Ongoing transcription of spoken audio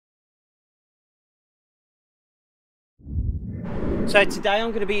So today I'm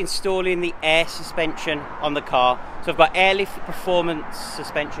going to be installing the air suspension on the car. So I've got airlift performance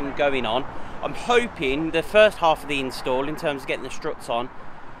suspension going on. I'm hoping the first half of the install, in terms of getting the struts on,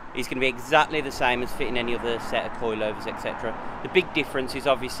 is going to be exactly the same as fitting any other set of coilovers, etc. The big difference is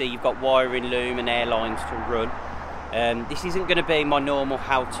obviously you've got wiring loom and air lines to run. This isn't going to be my normal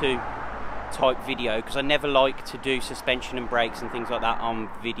how-to type video, because I never like to do suspension and brakes and things like that on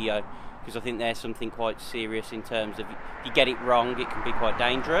video, because I think there's something quite serious in terms of, if you get it wrong, it can be quite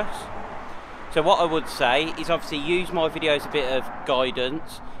dangerous. So what I would say is obviously use my video as a bit of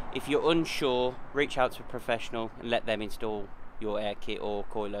guidance. If you're unsure, reach out to a professional and let them install your air kit or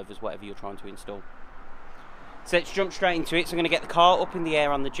coilovers, whatever you're trying to install. So let's jump straight into it. So I'm going to get the car up in the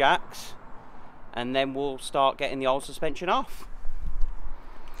air on the jacks, and then we'll start getting the old suspension off.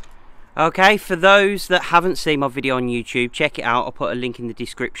 Okay, for those that haven't seen my video on YouTube, check it out. I'll put a link in the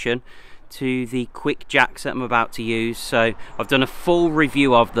description to the quick jacks that I'm about to use. So I've done a full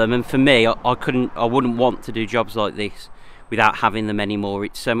review of them, and for me, I wouldn't want to do jobs like this without having them anymore.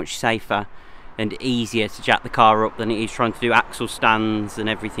 It's so much safer and easier to jack the car up than it is trying to do axle stands and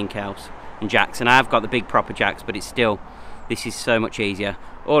everything else and jacks. And I have got the big proper jacks, but it's still, this is so much easier.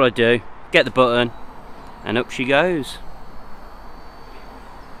 All I do, get the button and up she goes.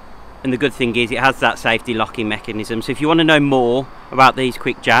 And the good thing is it has that safety locking mechanism. So if you want to know more about these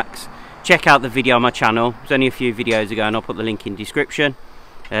quick jacks, check out the video on my channel. There's only a few videos ago, and I'll put the link in the description.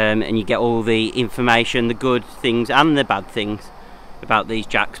 And you get all the information, the good things and the bad things about these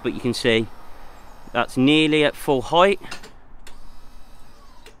jacks. But you can see that's nearly at full height.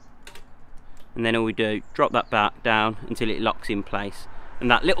 And then all we do, drop that back down until it locks in place.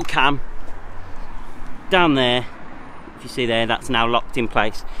 And that little cam down there, if you see there, that's now locked in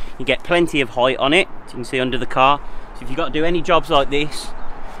place. You get plenty of height on it, as you can see under the car. So if you've got to do any jobs like this,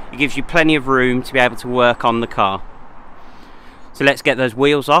 it gives you plenty of room to be able to work on the car. So let's get those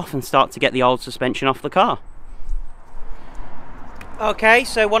wheels off and start to get the old suspension off the car. Okay,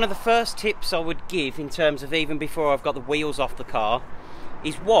 so one of the first tips I would give, in terms of even before I've got the wheels off the car,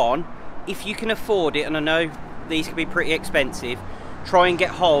 is one, if you can afford it, and I know these can be pretty expensive, try and get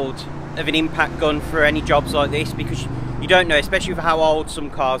hold of an impact gun for any jobs like this, because you don't know, especially with how old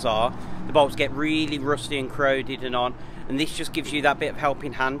some cars are, the bolts get really rusty and corroded and on, and this just gives you that bit of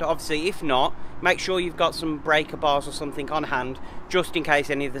helping hand. Obviously, if not, make sure you've got some breaker bars or something on hand, just in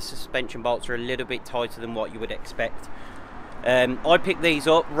case any of the suspension bolts are a little bit tighter than what you would expect. I picked these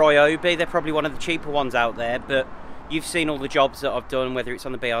up, Ryobi, they're probably one of the cheaper ones out there, but you've seen all the jobs that I've done, whether it's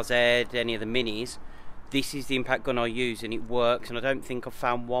on the BRZ, any of the minis. This is the impact gun I use, and it works, and I don't think I've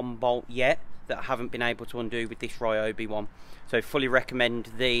found one bolt yet that I haven't been able to undo with this Ryobi one. So fully recommend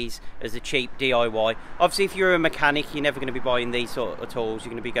these as a cheap DIY. Obviously, if you're a mechanic, you're never going to be buying these sort of tools,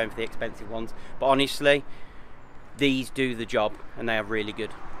 you're going to be going for the expensive ones. But honestly, these do the job, and they are really good.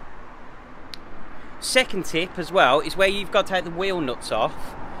 Second tip as well is where you've got to take the wheel nuts off,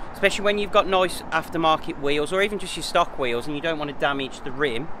 especially when you've got nice aftermarket wheels, or even just your stock wheels, and you don't want to damage the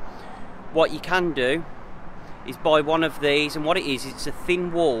rim. What you can do is buy one of these, and what it is, it's a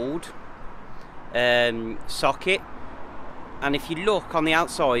thin-walled socket, and if you look on the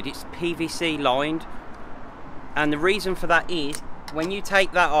outside, it's PVC lined, and the reason for that is when you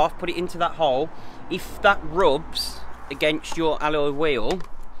take that off, put it into that hole, if that rubs against your alloy wheel,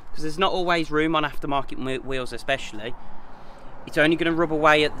 because there's not always room on aftermarket wheels especially, it's only going to rub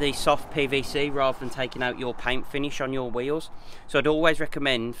away at the soft PVC rather than taking out your paint finish on your wheels. So I'd always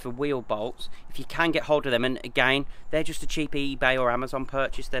recommend for wheel bolts, if you can get hold of them, and again, they're just a cheap eBay or Amazon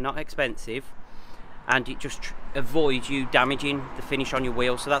purchase, they're not expensive, and it just avoids you damaging the finish on your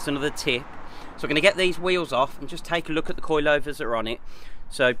wheels. So that's another tip. So I'm going to get these wheels off and just take a look at the coilovers that are on it.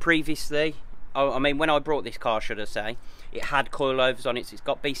 So previously, I mean, when I brought this car, should I say, it had coilovers on it, so it's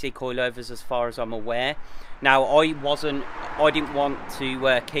got BC coilovers as far as I'm aware. Now, I didn't want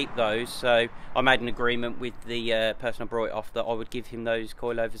to keep those, so I made an agreement with the person I brought it off that I would give him those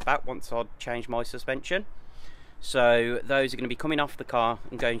coilovers back once I'd changed my suspension. So those are going to be coming off the car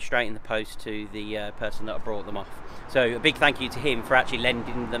and going straight in the post to the person that I brought them off. So a big thank you to him for actually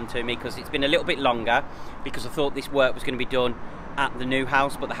lending them to me, because it's been a little bit longer, because I thought this work was going to be done at the new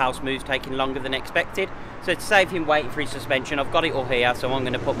house, but the house move's taking longer than expected. So to save him waiting for his suspension, I've got it all here, so I'm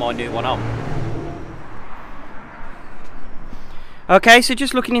going to put my new one on. Okay, so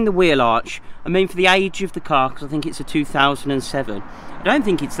just looking in the wheel arch, I mean, for the age of the car, because I think it's a 2007, I don't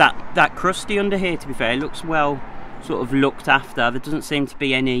think it's that crusty under here, to be fair. It looks well sort of looked after. There doesn't seem to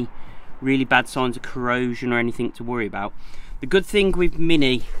be any really bad signs of corrosion or anything to worry about. The good thing with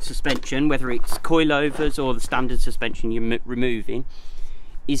mini suspension, whether it's coilovers or the standard suspension you're removing,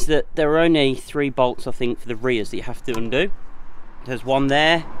 is that there are only 3 bolts, I think, for the rears that you have to undo. There's one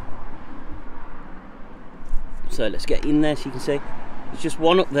there. So let's get in there so you can see. There's just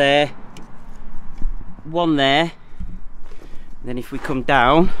one up there, one there. And then if we come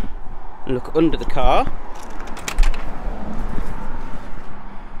down and look under the car,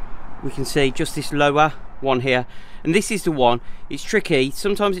 we can see just this lower one here. And this is the one, it's tricky,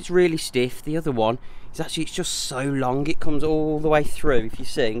 sometimes it's really stiff. The other one is actually, it's just so long, it comes all the way through, if you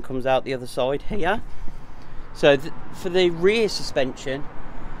see, and comes out the other side here. So for the rear suspension,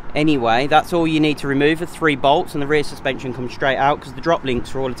 anyway, that's all you need to remove are 3 bolts, and the rear suspension comes straight out because the drop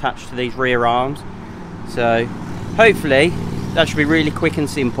links are all attached to these rear arms. So hopefully that should be really quick and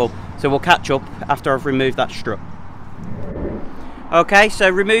simple. So we'll catch up after I've removed that strut. Okay, so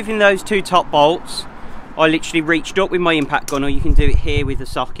removing those 2 top bolts, I literally reached up with my impact gun, or you can do it here with the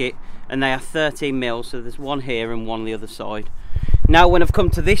socket, and they are 13 mil, so there's one here and one on the other side. Now when I've come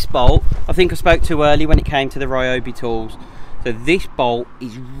to this bolt, I think I spoke too early when it came to the Ryobi tools. So this bolt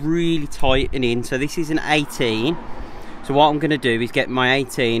is really tight and in, so this is an 18. So what I'm going to do is get my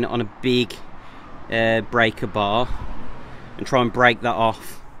 18 on a big breaker bar and try and break that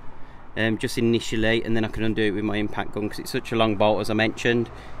off just initially, and then I can undo it with my impact gun because it's such a long bolt, as I mentioned.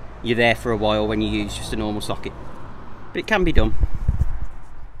 You're there for a while when you use just a normal socket, but it can be done.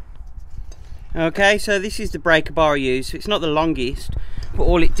 Okay, so this is the breaker bar I use. So it's not the longest, but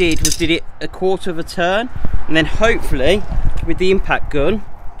all it did was did it a quarter of a turn, and then hopefully with the impact gun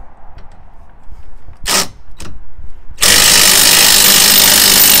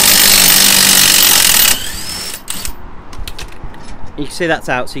you can see that's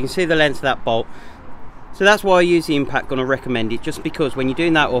out, so you can see the length of that bolt. So that's why I use the impact gun. I recommend it, just because when you're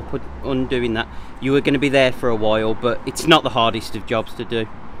doing that or undoing that, you are going to be there for a while, but it's not the hardest of jobs to do.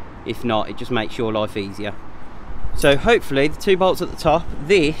 If not, it just makes your life easier. So hopefully the 2 bolts at the top,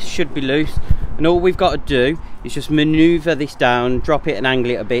 this should be loose, and all we've got to do is just maneuver this down, drop it and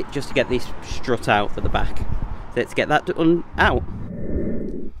angle it a bit just to get this strut out at the back. So let's get that out.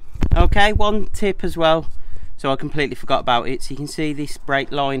 Okay, one tip as well, so I completely forgot about it. So you can see this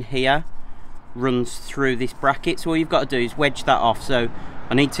brake line here runs through this bracket, so all you've got to do is wedge that off. So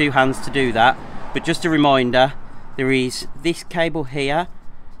I need 2 hands to do that, but just a reminder, there is this cable here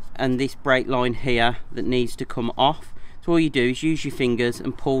and this brake line here that needs to come off. So all you do is use your fingers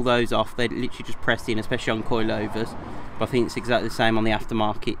and pull those off. They literally just press in, especially on coilovers, but I think it's exactly the same on the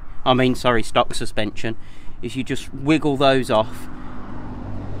aftermarket, stock suspension, is you just wiggle those off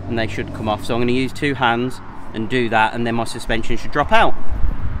and they should come off. So I'm going to use 2 hands and do that, and then my suspension should drop out.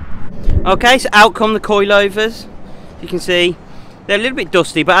 Okay, so out come the coilovers. You can see they're a little bit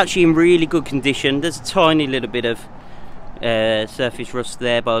dusty, but actually in really good condition. There's a tiny little bit of surface rust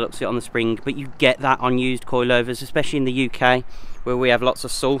there by the looks of it on the spring, but you get that on used coilovers, especially in the UK where we have lots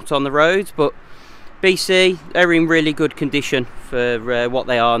of salt on the roads. But BC, they're in really good condition for what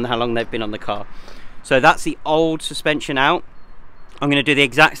they are and how long they've been on the car. So that's the old suspension out. I'm going to do the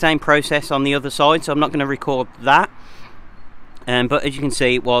exact same process on the other side, so I'm not going to record that. But as you can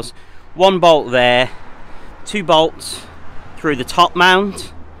see, it was 1 bolt there, 2 bolts through the top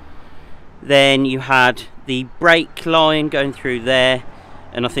mount, then you had the brake line going through there,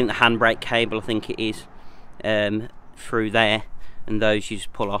 and I think the handbrake cable, I think it is, through there, and those you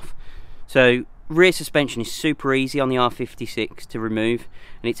just pull off. So rear suspension is super easy on the R56 to remove,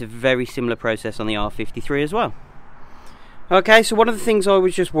 and it's a very similar process on the R53 as well. Okay, so one of the things I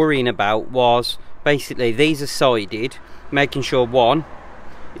was just worrying about was basically these are sided, making sure one,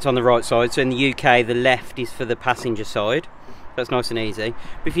 it's on the right side. So in the UK the left is for the passenger side, that's nice and easy.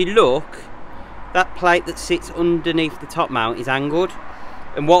 But if you look, that plate that sits underneath the top mount is angled,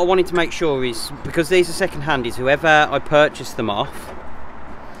 and what I wanted to make sure is, because these are second hand, is whoever I purchased them off,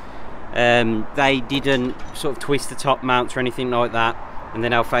 they didn't sort of twist the top mounts or anything like that, and they're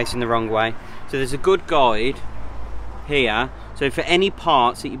now facing the wrong way. So there's a good guide here. So for any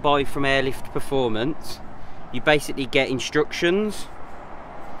parts that you buy from Airlift Performance, you basically get instructions.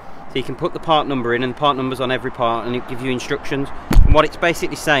 So you can put the part number in, and the part number's on every part, and it gives you instructions. And what it's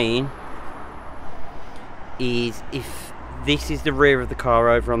basically saying is, if this is the rear of the car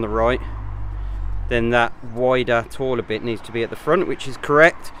over on the right, then that wider, taller bit needs to be at the front, which is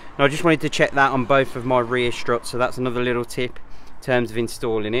correct. And I just wanted to check that on both of my rear struts, so that's another little tip in terms of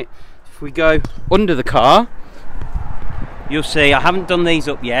installing it. If we go under the car, you'll see I haven't done these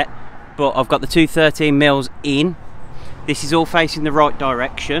up yet, but I've got the 213 mils in. This is all facing the right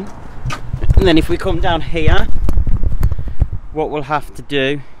direction. And then if we come down here, what we'll have to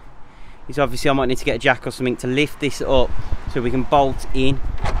do is, obviously I might need to get a jack or something to lift this up so we can bolt in.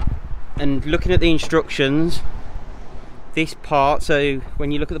 And looking at the instructions, this part, so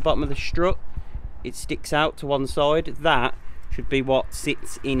when you look at the bottom of the strut, it sticks out to one side. That should be what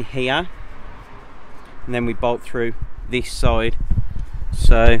sits in here, and then we bolt through this side.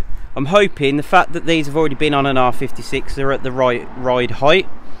 So I'm hoping the fact that these have already been on an R56, they're at the right ride height,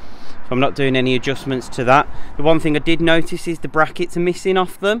 so I'm not doing any adjustments to that. The one thing I did notice is the brackets are missing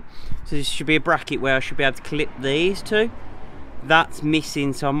off them, so this should be a bracket where I should be able to clip these to. That's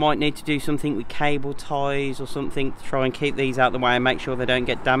missing, so I might need to do something with cable ties or something to try and keep these out of the way and make sure they don't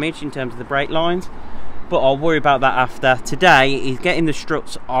get damaged in terms of the brake lines, but I'll worry about that after. Today is getting the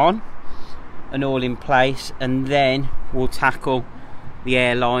struts on and all in place, and then we'll tackle the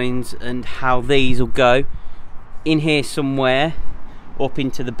air lines and how these will go in here somewhere up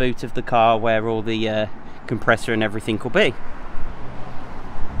into the boot of the car where all the compressor and everything will be.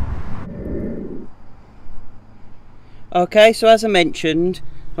 Okay, so as I mentioned,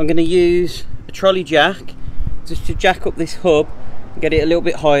 I'm going to use a trolley jack just to jack up this hub and get it a little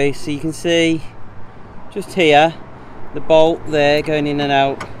bit higher, so you can see just here the bolt there going in and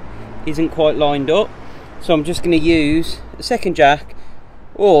out isn't quite lined up, so I'm just going to use a second jack,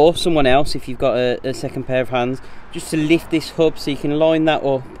 or someone else if you've got a second pair of hands, just to lift this hub so you can line that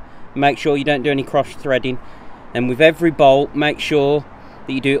up, make sure you don't do any cross threading. And with every bolt, make sure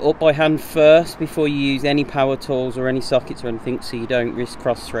that you do it up by hand first before you use any power tools or any sockets or anything, so you don't risk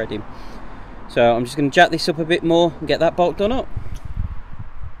cross threading. So I'm just going to jack this up a bit more and get that bolt done up.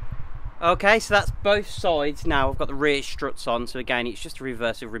 Okay, so that's both sides now. I've got the rear struts on, so again it's just a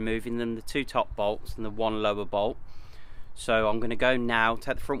reverse of removing them, the two top bolts and the one lower bolt. So I'm going to go now,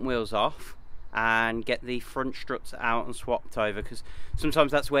 take the front wheels off and get the front struts out and swapped over, because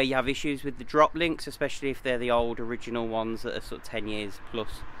sometimes that's where you have issues with the drop links, especially if they're the old original ones that are sort of 10 years plus.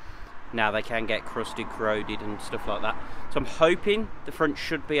 Now they can get crusted, corroded and stuff like that. So I'm hoping the front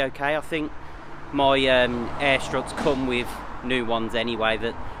should be okay. I think my air struts come with new ones anyway,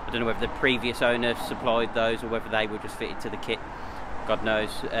 that I don't know whether the previous owner supplied those or whether they were just fitted to the kit, God knows.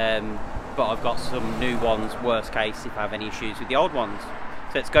 But I've got some new ones, worst case if I have any issues with the old ones.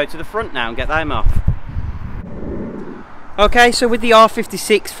 So let's go to the front now and get them off. Okay, so with the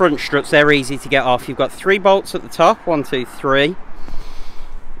R56 front struts, they're easy to get off. You've got 3 bolts at the top, 1, 2, 3.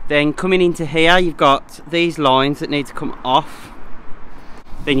 Then coming into here, you've got these lines that need to come off.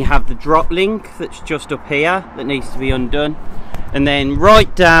 Then you have the drop link that's just up here that needs to be undone. And then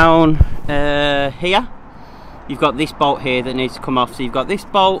right down here, you've got this bolt here that needs to come off. So you've got this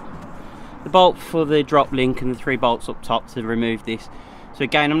bolt, the bolt for the drop link, and the 3 bolts up top to remove this. So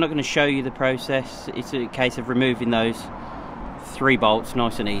again, I'm not going to show you the process. It's a case of removing those 3 bolts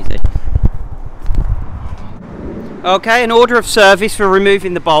nice and easy. Okay, an order of service for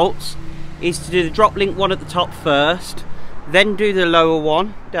removing the bolts is to do the drop link one at the top first, then do the lower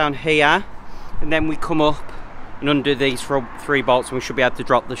one down here, and then we come up and undo these 3 bolts and we should be able to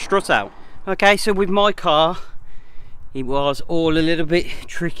drop the strut out. Okay, so with my car, it was all a little bit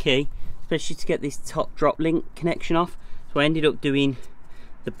tricky, especially to get this top drop link connection off. So I ended up doing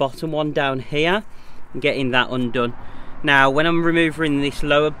the bottom one down here and getting that undone. Now when I'm removing this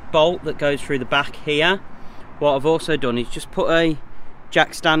lower bolt that goes through the back here, what I've also done is just put a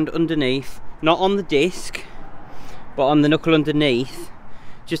jack stand underneath, not on the disc but on the knuckle underneath,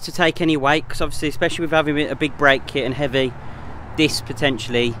 just to take any weight, because obviously especially with having a big brake kit and heavy disc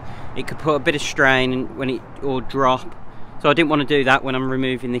potentially, it could put a bit of strain when it or drop. So I didn't want to do that when I'm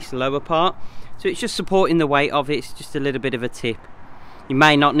removing this lower part, so it's just supporting the weight of it. It's just a little bit of a tip. You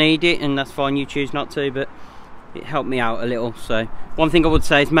may not need it and that's fine, you choose not to, but it helped me out a little. So one thing I would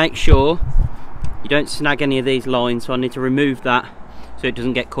say is make sure you don't snag any of these lines, so I need to remove that so it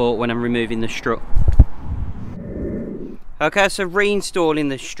doesn't get caught when I'm removing the strut. Okay, so reinstalling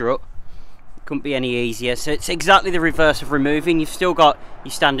the strut couldn't be any easier. So it's exactly the reverse of removing. You've still got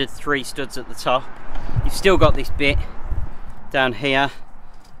your standard 3 studs at the top, you've still got this bit down here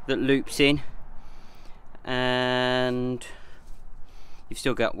that loops in, and you've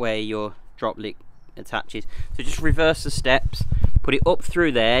still got where your drop link attaches. So just reverse the steps, put it up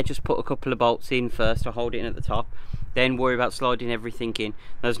through there, just put a couple of bolts in first to hold it in at the top, then worry about sliding everything in.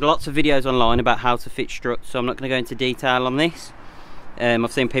 There's lots of videos online about how to fit struts, so I'm not going to go into detail on this.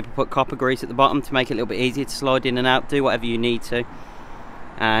 I've seen people put copper grease at the bottom to make it a little bit easier to slide in and out. Do whatever you need to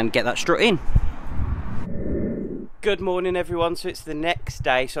and get that strut in. Good morning everyone, so it's the next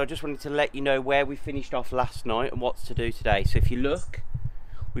day, so I just wanted to let you know where we finished off last night and what's to do today. So if you look,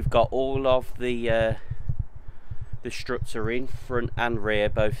 we've got all of the struts are in, front and rear,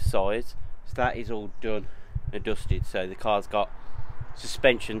 both sides. So that is all done and dusted, so the car's got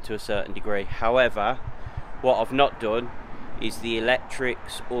suspension to a certain degree. However, what I've not done is the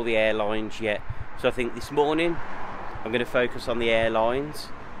electrics or the air lines yet. So I think this morning I'm going to focus on the air lines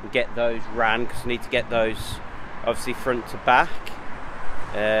and get those ran, because I need to get those obviously front to back,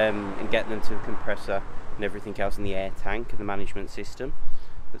 and get them to the compressor and everything else in the air tank and the management system.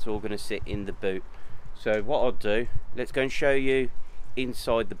 That's all going to sit in the boot. So what I'll do, let's go and show you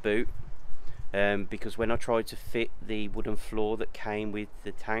inside the boot, because when I tried to fit the wooden floor that came with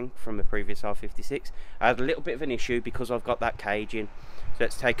the tank from the previous R56, I had a little bit of an issue because I've got that cage in. So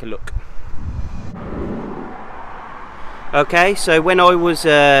let's take a look. Okay, so when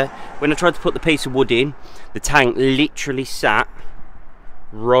I tried to put the piece of wood in, the tank literally sat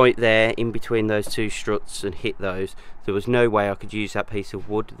right there in between those two struts and hit those. There was no way I could use that piece of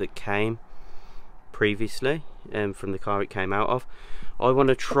wood that came previously from the car it came out of. I want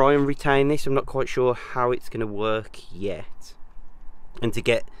to try and retain this. I'm not quite sure how it's going to work yet, and to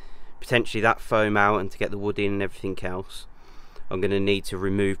get potentially that foam out and to get the wood in and everything else, I'm going to need to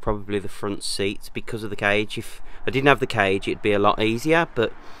remove probably the front seats because of the cage. If I didn't have the cage, it'd be a lot easier,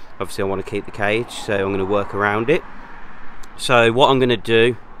 but obviously I want to keep the cage, so I'm going to work around it. So what I'm going to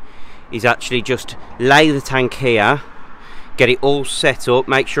do is actually just lay the tank here, get it all set up,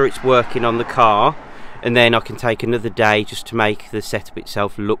 make sure it's working on the car, and then I can take another day just to make the setup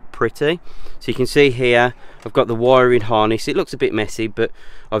itself look pretty. So you can see here I've got the wiring harness. It looks a bit messy, but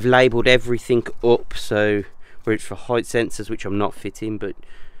I've labelled everything up, so where it's for height sensors, which I'm not fitting, but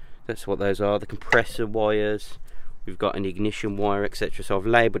that's what those are. The compressor wires, we've got an ignition wire, etc. So I've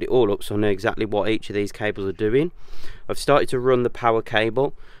labelled it all up so I know exactly what each of these cables are doing. I've started to run the power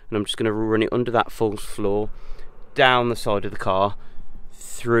cable, and I'm just going to run it under that false floor, down the side of the car,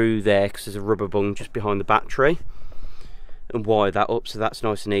 through there, because there's a rubber bung just behind the battery, and wire that up, so that's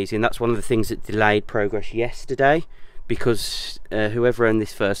nice and easy. And that's one of the things that delayed progress yesterday, because whoever owned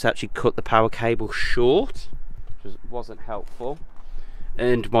this first actually cut the power cable short, which wasn't helpful,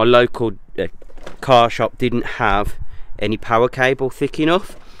 and my local car shop didn't have any power cable thick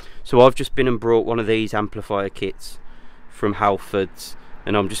enough, so I've just been and brought one of these amplifier kits from Halfords,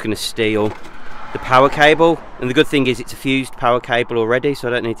 and I'm just going to steal the power cable. And the good thing is it's a fused power cable already, so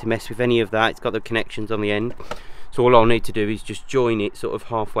I don't need to mess with any of that. It's got the connections on the end, so all I'll need to do is just join it sort of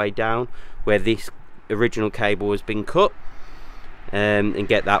halfway down where this original cable has been cut, and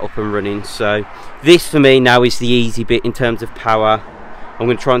get that up and running. So this for me now is the easy bit in terms of power. I'm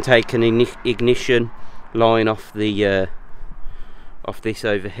going to try and take an ignition line off the off this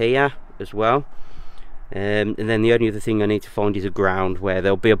over here as well, and then the only other thing I need to find is a ground, where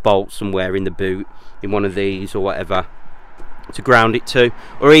there'll be a bolt somewhere in the boot in one of these or whatever to ground it to,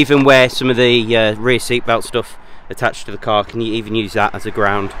 or even where some of the rear seatbelt stuff attached to the car, can you even use that as a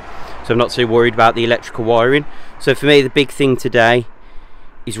ground? So I'm not too worried about the electrical wiring. So for me the big thing today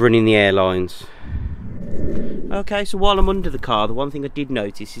is running the airlines. Okay, so while I'm under the car, the one thing I did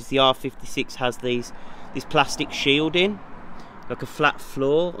notice is the R56 has this plastic shielding, like a flat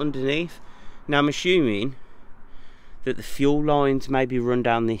floor underneath. Now I'm assuming that the fuel lines maybe run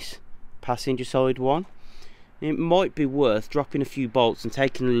down this passenger side one. It might be worth dropping a few bolts and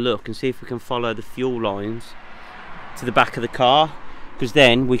taking a look and see if we can follow the fuel lines to the back of the car, because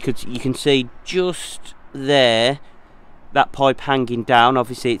then you can see just there that pipe hanging down.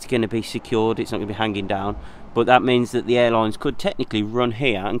 Obviously it's going to be secured, it's not going to be hanging down, but that means that the airlines could technically run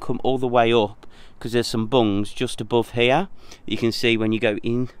here and come all the way up, because there's some bungs just above here you can see when you go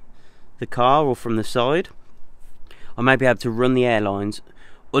in the car or from the side. I may be able to run the airlines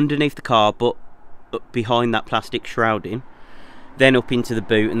underneath the car, but up behind that plastic shrouding, then up into the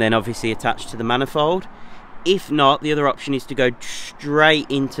boot, and then obviously attached to the manifold. If not, the other option is to go straight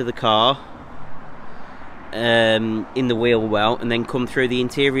into the car in the wheel well, and then come through the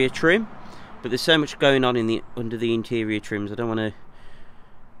interior trim. But there's so much going on under the interior trims, I don't want to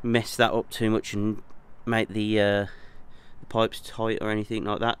mess that up too much and make the pipes tight or anything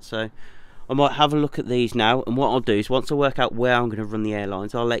like that. So I might have a look at these now, and what I'll do is once I work out where I'm going to run the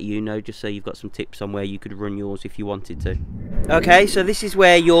airlines, I'll let you know, just so you've got some tips on where you could run yours if you wanted to. Okay, so this is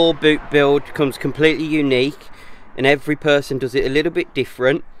where your boot build becomes completely unique, and every person does it a little bit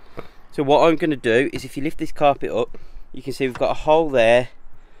different. So what I'm going to do is, if you lift this carpet up, you can see we've got a hole there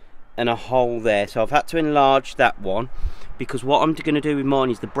and a hole there. So I've had to enlarge that one, because what I'm going to do with mine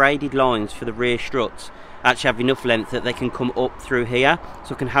is the braided lines for the rear struts actually have enough length that they can come up through here,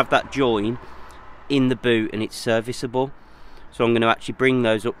 so I can have that join in the boot and it's serviceable. So I'm going to actually bring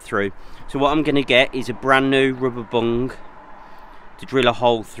those up through. So what I'm going to get is a brand new rubber bung to drill a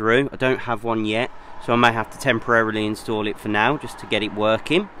hole through. I don't have one yet, so I may have to temporarily install it for now just to get it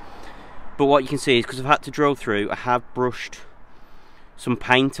working. But what you can see is, because I've had to drill through, I have brushed some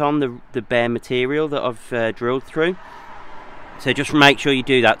paint on the bare material that I've drilled through. So just make sure you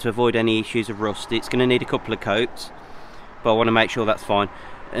do that to avoid any issues of rust. It's going to need a couple of coats, but I want to make sure that's fine.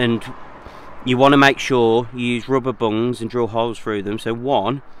 And you want to make sure you use rubber bungs and drill holes through them. So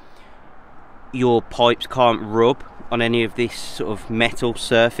one, your pipes can't rub on any of this sort of metal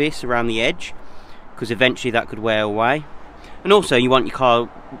surface around the edge, because eventually that could wear away. And also you want your car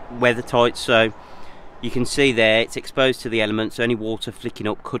weather tight, so you can see there it's exposed to the elements, so any water flicking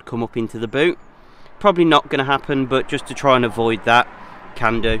up could come up into the boot. Probably not going to happen, but just to try and avoid that,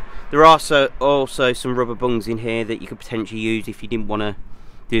 can do. There are also some rubber bungs in here that you could potentially use if you didn't want to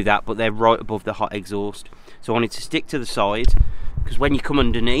do that, but they're right above the hot exhaust, so I wanted to stick to the side, because when you come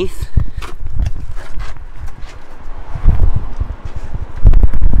underneath,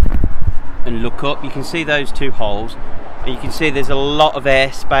 and look up, you can see those two holes, and you can see there's a lot of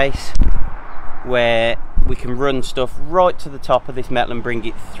air space where we can run stuff right to the top of this metal and bring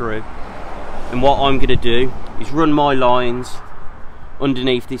it through. And what I'm going to do is run my lines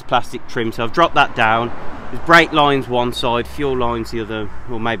underneath this plastic trim. So I've dropped that down. There's brake lines one side, fuel lines the other,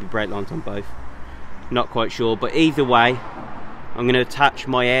 or maybe brake lines on both, not quite sure, but either way I'm going to attach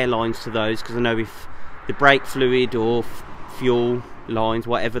my air lines to those, because I know if the brake fluid or fuel lines,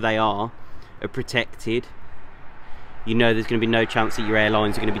 whatever they are protected, you know there's going to be no chance that your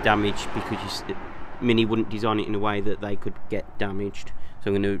airlines are going to be damaged, because Mini wouldn't design it in a way that they could get damaged.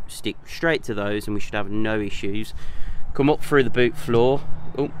 So I'm going to stick straight to those and we should have no issues. Come up through the boot floor.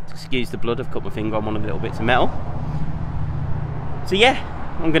 Oh, excuse the blood, I've cut my finger on one of the little bits of metal. So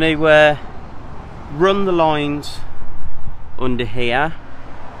yeah, I'm going to run the lines under here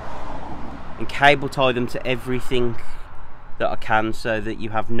and cable tie them to everything that I can, so that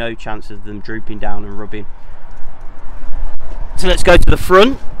you have no chance of them drooping down and rubbing. So let's go to the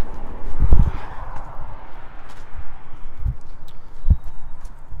front.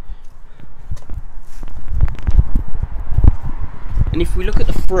 And if we look at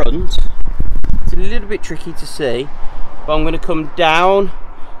the front, it's a little bit tricky to see, but I'm going to come down,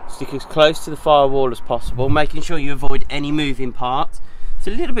 stick as close to the firewall as possible, making sure you avoid any moving parts. It's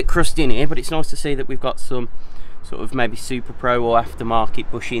a little bit crusty in here, but it's nice to see that we've got some sort of maybe Super Pro or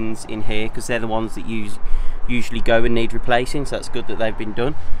aftermarket bushings in here, because they're the ones that usually go and need replacing, so that's good that they've been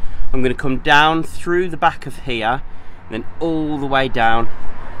done. I'm going to come down through the back of here, and then all the way down,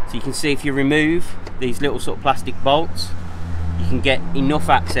 so you can see if you remove these little sort of plastic bolts, you can get enough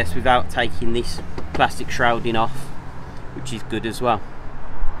access without taking this plastic shrouding off, which is good as well.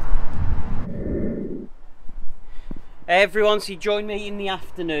 Hey everyone, so you joined me in the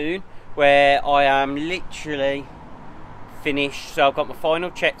afternoon where I am literally finished. So I've got my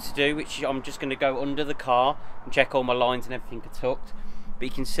final check to do, which I'm just going to go under the car and check all my lines and everything are tucked. But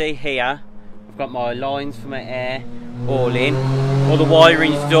you can see here I've got my lines for my air all in, all the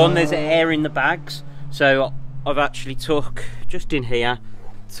wiring's done. There's air in the bags, so I've actually took just in here,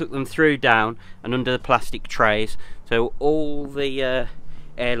 took them through down and under the plastic trays, so all the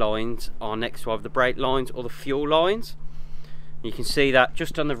air lines are next to either the brake lines or the fuel lines. You can see that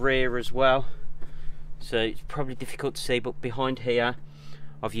just on the rear as well, so it's probably difficult to see, but behind here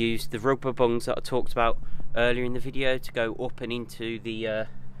I've used the rubber bungs that I talked about earlier in the video to go up and into the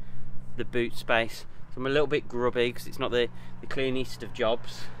boot space. So I'm a little bit grubby because it's not the cleanest of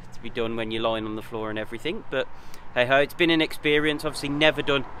jobs to be done when you're lying on the floor and everything, but hey ho, it's been an experience. Obviously never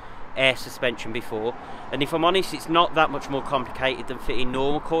done air suspension before, and if I'm honest, it's not that much more complicated than fitting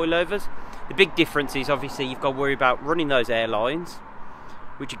normal coilovers. The big difference is obviously you've got to worry about running those air lines,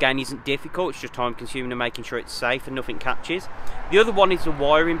 which again isn't difficult, it's just time consuming and making sure it's safe and nothing catches. The other one is the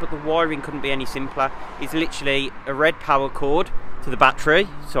wiring, but the wiring couldn't be any simpler. It's literally a red power cord to the battery,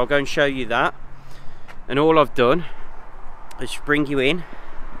 so I'll go and show you that. And all I've done is bring you in.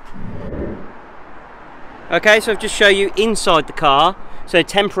 Okay, so I've just show you inside the car. So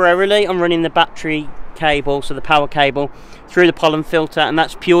temporarily I'm running the battery cable, so the power cable, through the pollen filter, and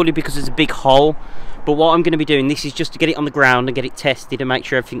that's purely because there's a big hole. But what I'm going to be doing, this is just to get it on the ground and get it tested and make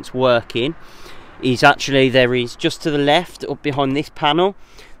sure everything's working, is actually there is just to the left, up behind this panel,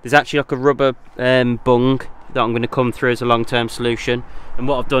 there's actually like a rubber bung that I'm going to come through as a long-term solution. And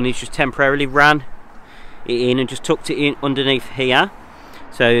what I've done is just temporarily ran it in and just tucked it in underneath here,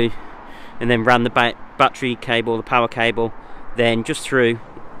 so, and then ran the battery cable, the power cable, then just through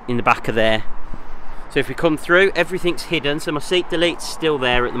in the back of there. So if we come through, everything's hidden, so my seat delete's still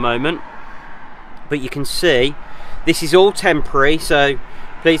there at the moment, but you can see this is all temporary, so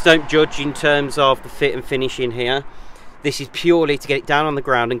please don't judge in terms of the fit and finish in here. This is purely to get it down on the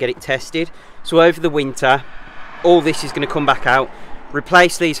ground and get it tested. So over the winter, all this is going to come back out,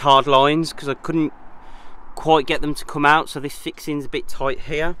 replace these hard lines because I couldn't quite get them to come out, so this fixing's a bit tight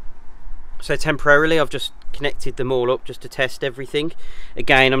here. So temporarily I've just connected them all up just to test everything.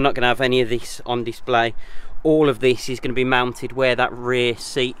 Again, I'm not going to have any of this on display. All of this is going to be mounted where that rear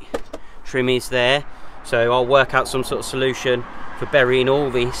seat trim is there. So I'll work out some sort of solution for burying all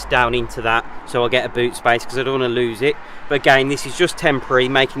this down into that, so I'll get a boot space, because I don't want to lose it. But again, this is just temporary,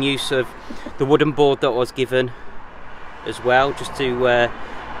 making use of the wooden board that I was given as well, just to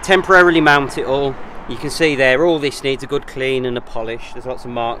temporarily mount it all. You can see there, all this needs a good clean and a polish. There's lots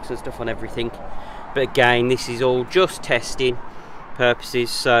of marks and stuff on everything. But again, this is all just testing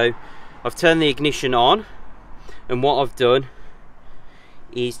purposes. So I've turned the ignition on, and what I've done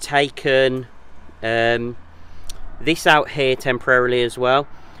is taken this out here temporarily as well.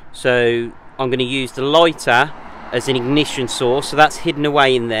 So I'm going to use the lighter as an ignition source, so that's hidden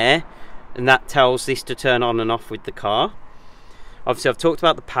away in there, and that tells this to turn on and off with the car. Obviously I've talked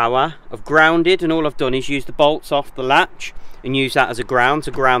about the power. I've grounded, and all I've done is use the bolts off the latch and use that as a ground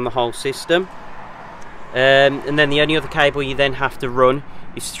to ground the whole system. And then the only other cable you then have to run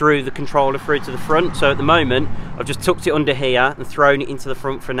is through the controller through to the front. So at the moment I've just tucked it under here and thrown it into the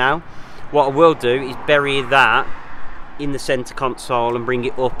front for now. What I will do is bury that in the center console and bring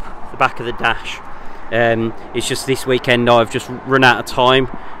it up the back of the dash. It's just this weekend I've just run out of time.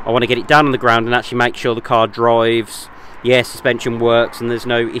 I want to get it down on the ground and actually make sure the car drives, yeah, suspension works, and there's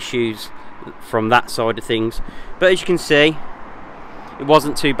no issues from that side of things. But as you can see, it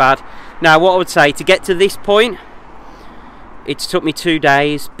wasn't too bad. Now what I would say, to get to this point, it's took me 2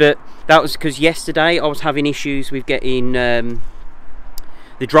 days, but that was because yesterday I was having issues with getting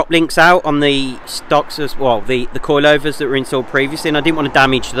the drop links out on the stocks as well, the coilovers that were installed previously, and I didn't want to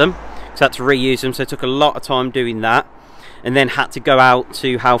damage them, so I had to reuse them. So it took a lot of time doing that, and then had to go out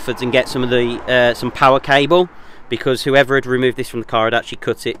to Halfords and get some of the some power cable, because whoever had removed this from the car had actually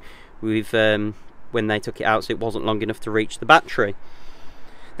cut it with when they took it out, so it wasn't long enough to reach the battery.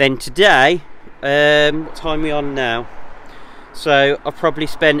 Then today, what time are we on now? So I've probably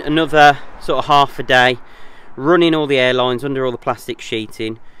spent another sort of half a day running all the air lines under all the plastic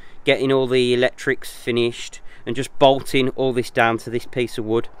sheeting, getting all the electrics finished, and just bolting all this down to this piece of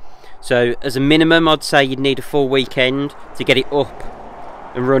wood. So as a minimum, I'd say you'd need a full weekend to get it up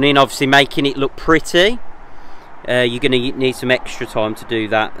and running. Obviously making it look pretty, you're going to need some extra time to do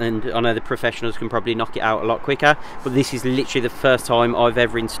that, and I know the professionals can probably knock it out a lot quicker, but this is literally the first time I've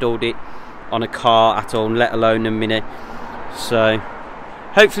ever installed it on a car at all, let alone a Mini. So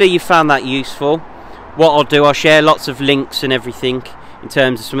hopefully you found that useful. What I'll do, I'll share lots of links and everything in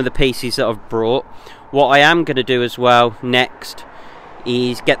terms of some of the pieces that I've brought. What I am going to do as well next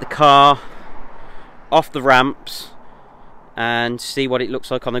is get the car off the ramps and see what it looks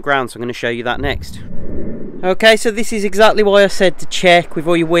like on the ground, so I'm going to show you that next. Okay, so this is exactly why I said to check with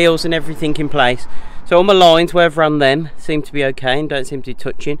all your wheels and everything in place. So all my lines, where I've run them, seem to be okay and don't seem to be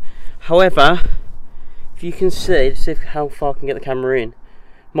touching. However, if you can see, let's see how far I can get the camera in,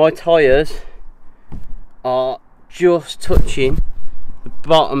 my tyres are just touching the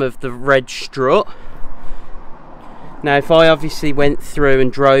bottom of the red strut. Now if I obviously went through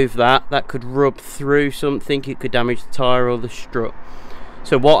and drove that, that could rub through something, it could damage the tyre or the strut.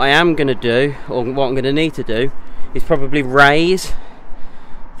 So what I am going to do, or what I'm going to need to do, is probably raise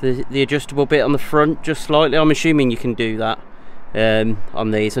the adjustable bit on the front just slightly. I'm assuming you can do that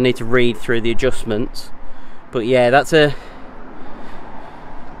on these. I need to read through the adjustments. But yeah, that's a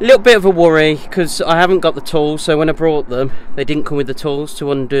little bit of a worry, because I haven't got the tools. So when I brought them, they didn't come with the tools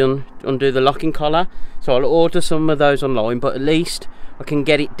to undo the locking collar. So I'll order some of those online, but at least I can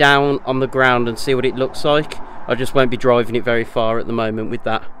get it down on the ground and see what it looks like. I just won't be driving it very far at the moment with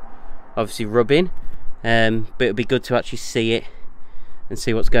that obviously rubbing, but it'll be good to actually see it and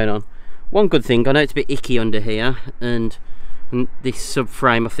see what's going on. One good thing, I know it's a bit icky under here, and this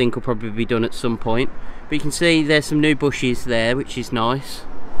subframe I think will probably be done at some point, but you can see there's some new bushes there, which is nice.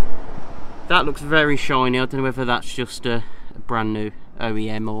 That looks very shiny. I don't know whether that's just a brand new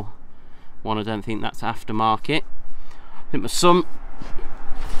OEM or one. I don't think that's aftermarket. I think my sump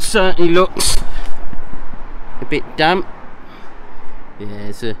certainly looks a bit damp. Yeah,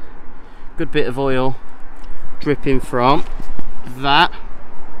 there's a good bit of oil dripping from that.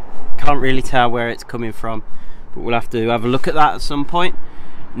 Can't really tell where it's coming from, but we'll have to have a look at that at some point.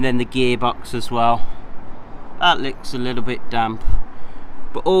 And then the gearbox as well, that looks a little bit damp.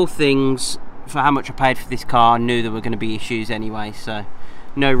 But all things, for how much I paid for this car, I knew there were going to be issues anyway, so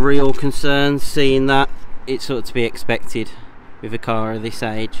no real concerns. Seeing that, it's sort of to be expected with a car of this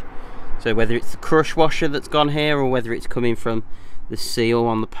age. So whether it's the crush washer that's gone here, or whether it's coming from the seal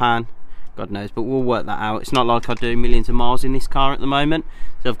on the pan, God knows, but we'll work that out. It's not like I do millions of miles in this car at the moment,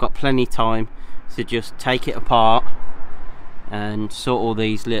 so I've got plenty of time to just take it apart and sort all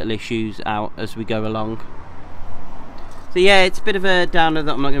these little issues out as we go along. So yeah, it's a bit of a downer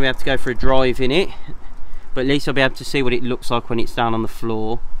that I'm not going to be able to go for a drive in it, but at least I'll be able to see what it looks like when it's down on the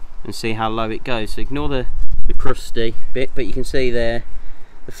floor. and see how low it goes. So ignore the crusty bit, but you can see there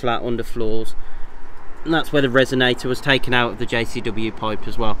the flat underfloors, and that's where the resonator was taken out of the JCW pipe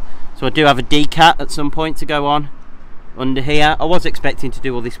as well. So I do have a decat at some point to go on under here. I was expecting to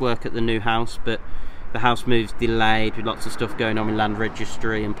do all this work at the new house, but the house move's delayed with lots of stuff going on with land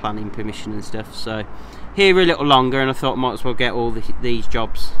registry and planning permission and stuff, so here a little longer, and I thought I might as well get all these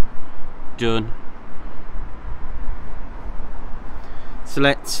jobs done. So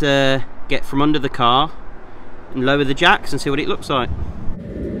let's get from under the car and lower the jacks and see what it looks like.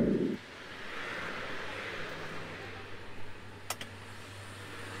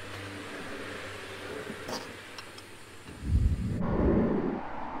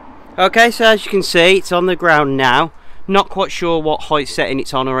 Okay, so as you can see, it's on the ground now. Not quite sure what height setting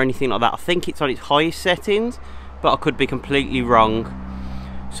it's on or anything like that. I think it's on its highest settings, but I could be completely wrong.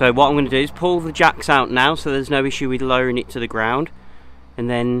 So what I'm going to do is pull the jacks out now, so there's no issue with lowering it to the ground, and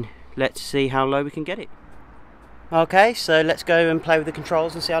then let's see how low we can get it. Okay, so let's go and play with the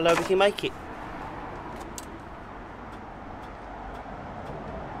controls and see how low we can make it.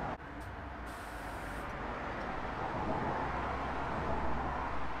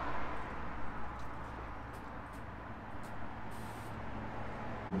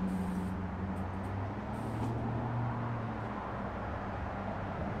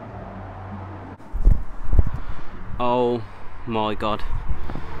 Oh my god.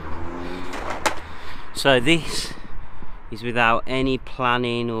 So this is without any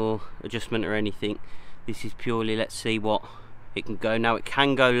planning or adjustment or anything. This is purely, let's see what it can go. Now it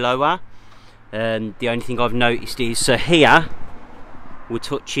can go lower. The only thing I've noticed is, so here we're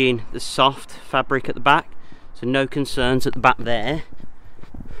touching the soft fabric at the back, so no concerns at the back there.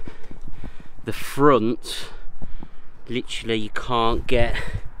 The front, literally you can't get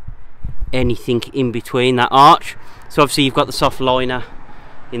anything in between that arch. So obviously you've got the soft liner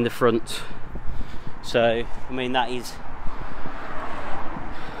in the front, so I mean that is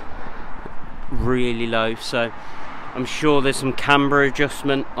really low. So I'm sure there's some camber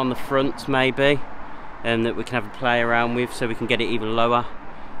adjustment on the front maybe, and that we can have a play around with, so we can get it even lower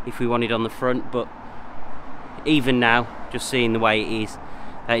if we wanted on the front. But even now, just seeing the way it is,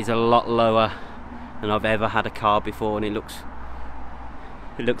 that is a lot lower than I've ever had a car before, and it looks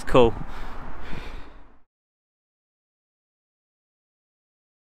cool.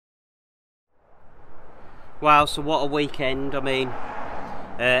 Wow, so what a weekend. I mean,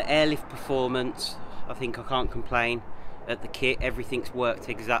 airlift performance, I think I can't complain at the kit. Everything's worked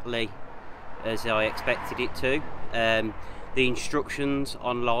exactly as I expected it to. The instructions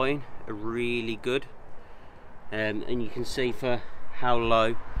online are really good, and you can see for how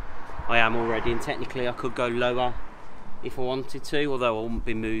low I am already, and technically I could go lower if I wanted to, although I wouldn't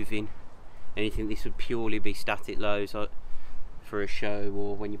be moving anything. This would purely be static lows for a show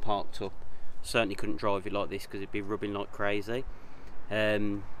or when you're parked up. Certainly couldn't drive it like this because it'd be rubbing like crazy,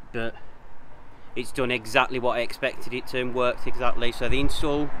 but it's done exactly what I expected it to and worked exactly. So the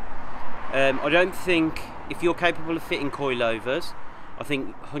install, I don't think, if you're capable of fitting coilovers, I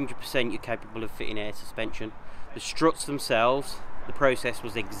think 100% you're capable of fitting air suspension. The struts themselves, the process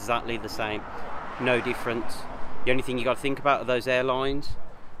was exactly the same, no difference. The only thing you got to think about are those airlines,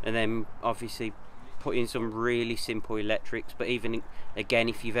 and then obviously put in some really simple electrics. But even again,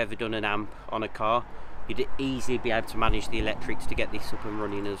 if you've ever done an amp on a car, you'd easily be able to manage the electrics to get this up and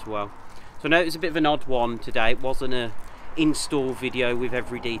running as well. So I know it was a bit of an odd one today. It wasn't a install video with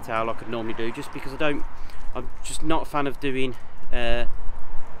every detail I could normally do, just because I'm just not a fan of doing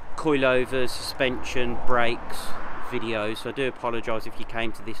coilovers, suspension, brakes videos. So I do apologise if you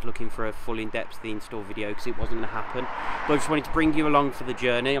came to this looking for a full in-depth install video, because it wasn't going to happen. But I just wanted to bring you along for the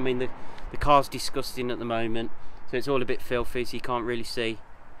journey. I mean, the car's disgusting at the moment, so it's all a bit filthy, so you can't really see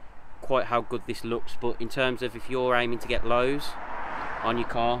quite how good this looks. But in terms of if you're aiming to get lows on your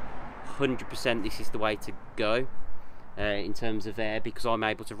car, 100% this is the way to go in terms of air, because I'm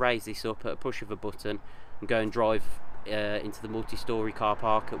able to raise this up at a push of a button and go and drive into the multi-storey car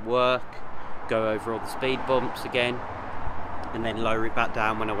park at work, go over all the speed bumps again, and then lower it back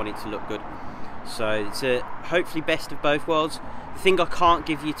down when I want it to look good. So it's a hopefully best of both worlds. The thing I can't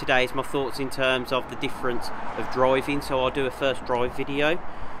give you today is my thoughts in terms of the difference of driving, so I'll do a first drive video,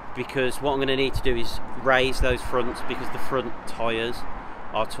 because what I'm going to need to do is raise those fronts, because the front tyres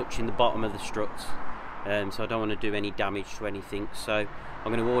are touching the bottom of the struts, so I don't want to do any damage to anything. So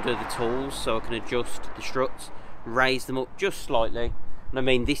I'm going to order the tools so I can adjust the struts, raise them up just slightly. And I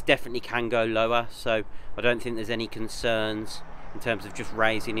mean, this definitely can go lower, so I don't think there's any concerns in terms of just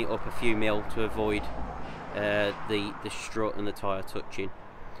raising it up a few mil to avoid the strut and the tyre touching.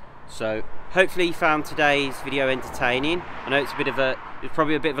 So hopefully you found today's video entertaining. I know it's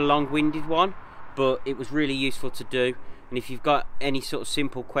probably a bit of a long-winded one, but it was really useful to do. And if you've got any sort of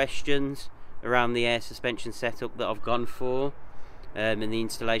simple questions around the air suspension setup that I've gone for and the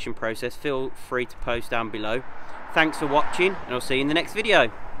installation process, feel free to post down below. Thanks for watching, and I'll see you in the next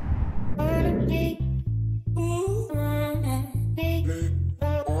video.